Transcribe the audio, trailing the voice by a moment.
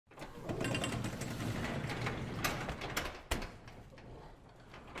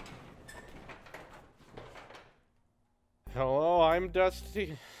Hello, I'm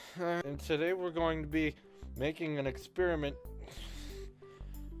Dusty, and today we're going to be making an experiment.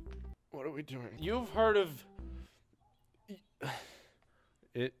 What are we doing? You've heard of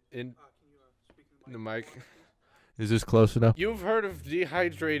it in the mic. Is this close enough? You've heard of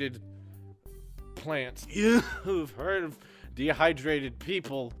dehydrated plants. You've heard of dehydrated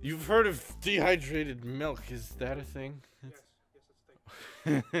people. You've heard of dehydrated milk. Is that a thing? Yes, it's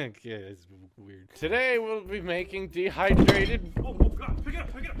a thing. Okay, it's weird. Today we'll be making dehydrated. Oh God! Pick it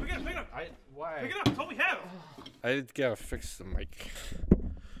up! Pick it up! Pick it up! Pick it up! Why? Pick it up! That's all we have. I gotta fix the mic.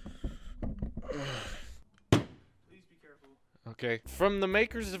 Please be careful. Okay. From the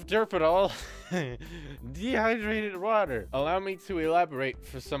makers of Derpadol, dehydrated water. Allow me to elaborate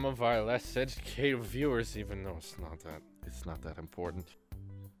for some of our less educated viewers, even though it's not that important.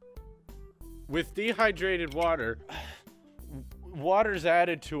 With dehydrated water, water's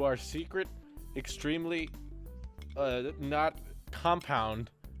added to our secret, extremely not compound,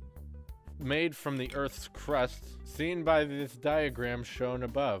 made from the Earth's crust, seen by this diagram shown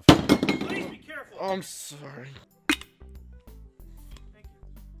above. Please be careful. Oh, I'm sorry. Thank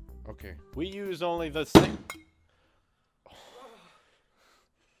you. Okay. We use only the same.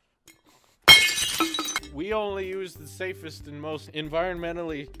 We only use the safest and most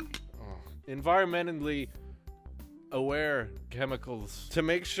environmentally aware chemicals to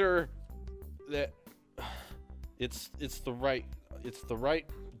make sure that it's the right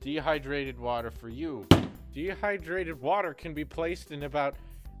dehydrated water for you. Dehydrated water can be placed in about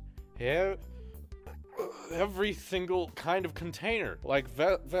every single kind of container, like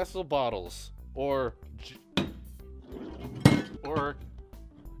vessel bottles or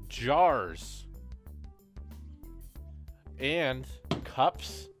jars and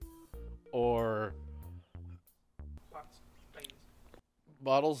cups or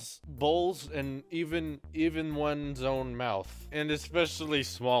bottles, bowls, and even one's own mouth, and especially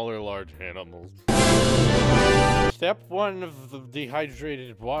smaller large animals. Step 1 of the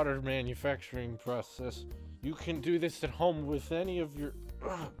dehydrated water manufacturing process. You can do this at home with any of your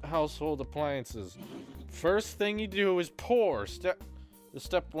household appliances. First thing you do is pour. Step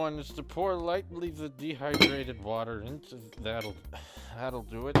 1 is to pour lightly the dehydrated water into that'll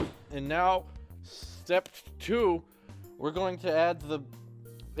do it. And now step 2, we're going to add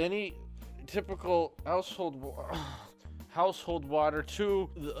any typical household water to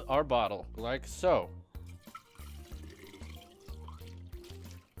our bottle, like so.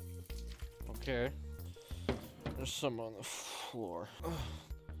 Okay. There's some on the floor.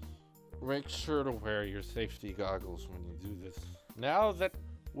 Make sure to wear your safety goggles when you do this. Now that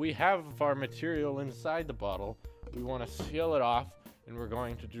we have our material inside the bottle, we want to seal it off, and we're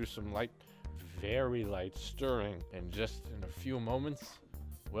going to do some very light stirring. And just in a few moments,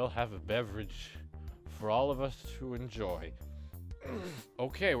 we'll have a beverage for all of us to enjoy.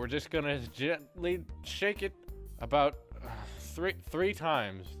 Okay, we're just gonna gently shake it about three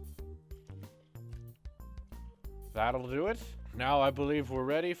times. That'll do it. Now I believe we're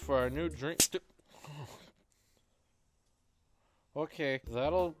ready for our new drink. Okay,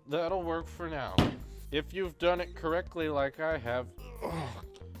 that'll work for now. If you've done it correctly like I have.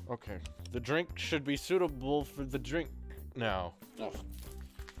 Okay, the drink should be suitable for the drink now.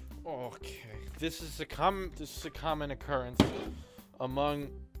 Okay, this is a common occurrence among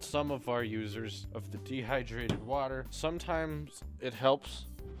some of our users of the dehydrated water. Sometimes it helps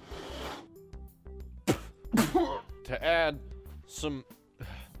to add some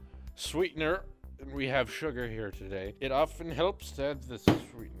sweetener, and we have sugar here today. It often helps to add this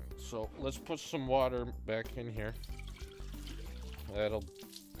sweetener. So let's put some water back in here. That'll,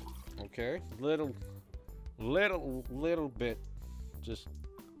 okay, little bit, just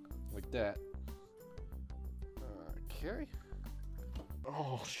like that. Okay.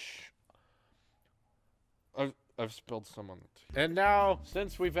 Oh, I've spilled some on the tea. And now,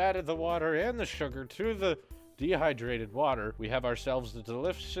 since we've added the water and the sugar to the dehydrated water, we have ourselves the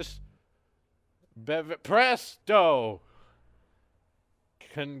delicious presto!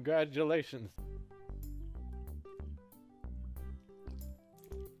 Congratulations.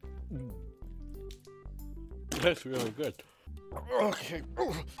 That's really good. Okay,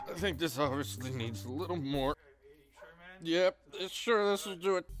 I think this obviously needs a little more. You sure, man? Yep, sure, this will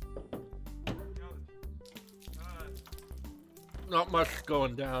do it. Not much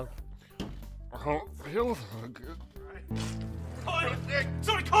going down. Oh, feels good. Right.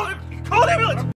 Somebody call him! Call an ambulance!